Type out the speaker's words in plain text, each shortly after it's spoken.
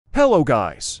Hello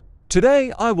guys!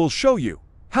 Today I will show you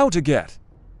how to get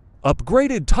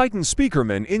upgraded Titan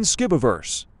SPEAKERMAN in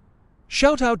Skibiverse.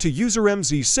 Shout out to user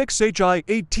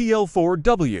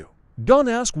MZ6HI8TL4W. Don't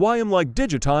ask why I'm like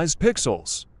digitized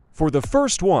pixels. For the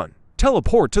first one,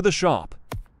 teleport to the shop.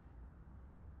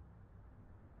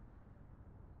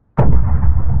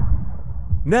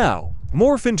 Now,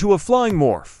 morph into a flying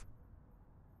morph.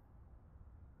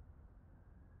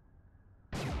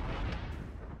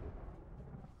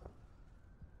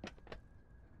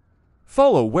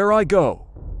 Follow where I go.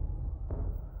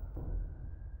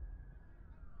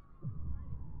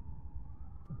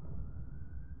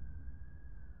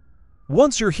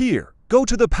 Once you're here, go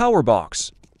to the power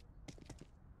box.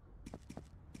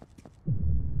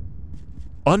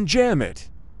 Unjam it.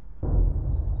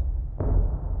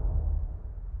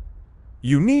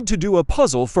 You need to do a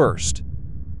puzzle first.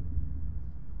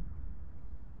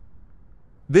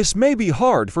 This may be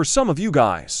hard for some of you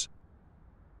guys.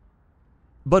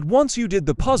 But once you did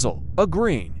the puzzle, a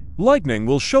green lightning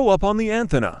will show up on the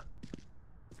antenna.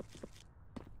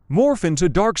 Morph into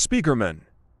Dark SPEAKERMAN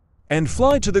and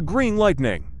fly to the green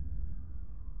lightning.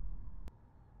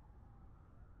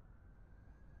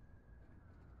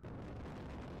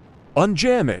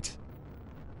 Unjam it.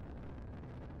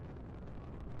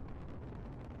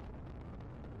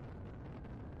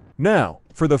 Now,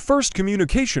 for the first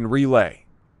communication relay,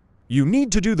 you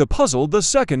need to do the puzzle the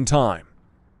second time.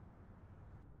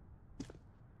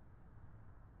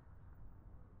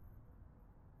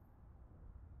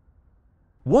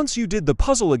 Once you did the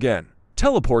puzzle again,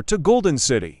 teleport to Golden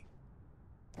City.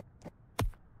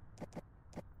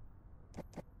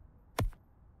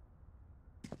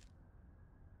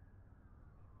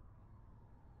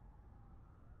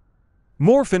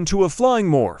 Morph into a flying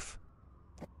morph.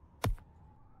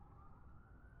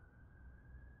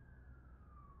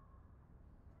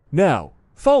 Now,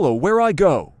 follow where I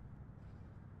go.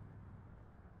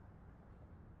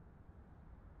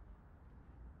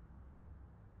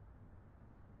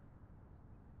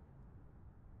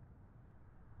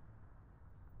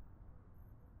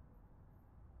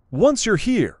 Once you're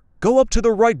here, go up to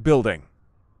the right building.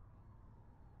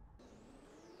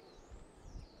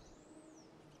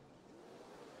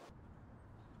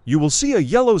 You will see a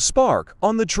yellow spark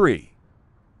on the tree.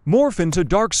 Morph into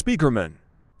Dark SPEAKERMAN.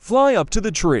 Fly up to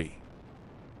the tree.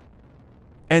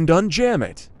 And unjam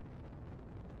it.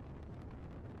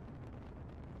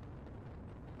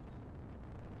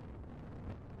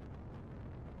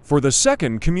 For the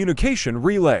second communication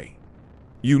relay,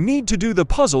 you need to do the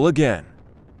puzzle again.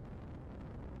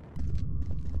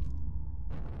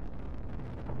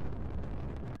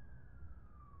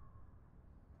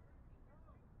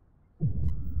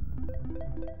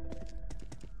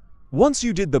 Once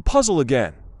you did the puzzle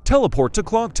again, teleport to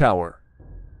Clock Tower.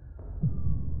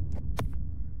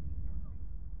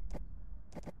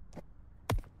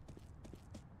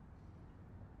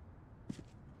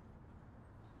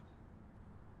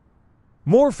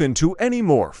 Morph into any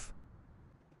morph.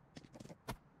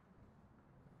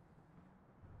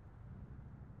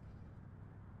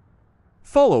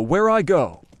 Follow where I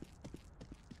go.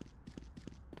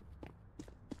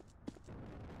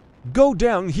 Go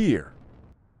down here.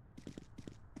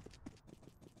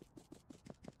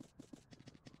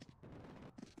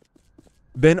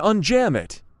 Then unjam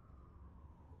it.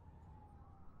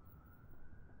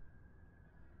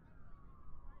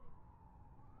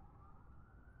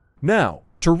 Now,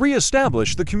 to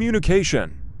re-establish the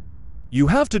communication, you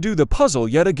have to do the puzzle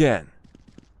yet again.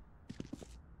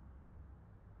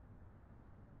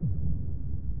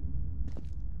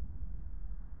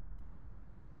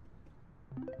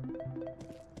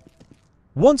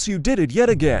 Once you did it yet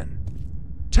again,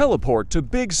 teleport to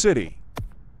Big City.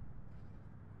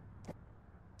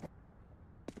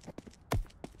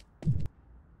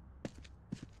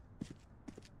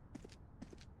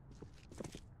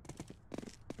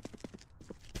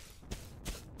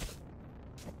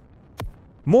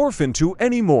 Morph into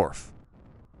any morph.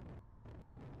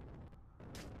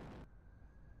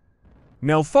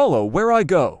 Now follow where I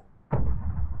go.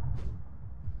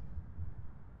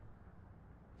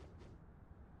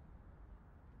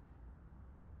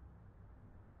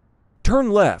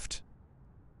 Turn left.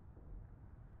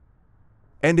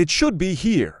 And it should be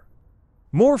here.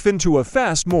 Morph into a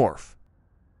fast morph.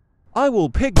 I will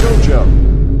pick Dojo.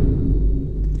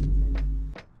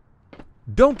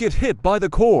 Don't get hit by the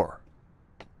core.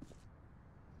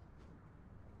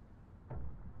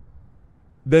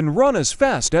 Then run as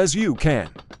fast as you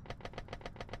can.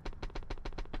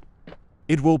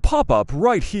 It will pop up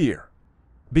right here,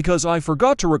 because I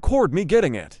forgot to record me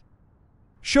getting it.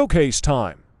 Showcase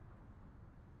time.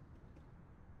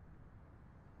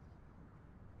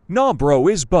 Nah bro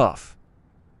is buff.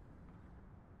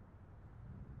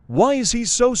 Why is he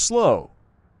so slow?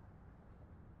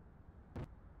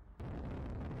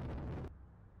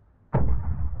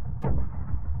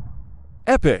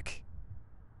 Epic.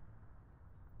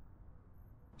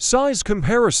 Size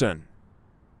comparison.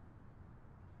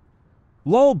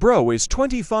 Lol bro is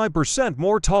 25%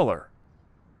 more taller.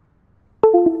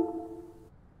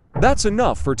 That's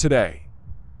enough for today.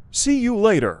 See you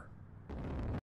later.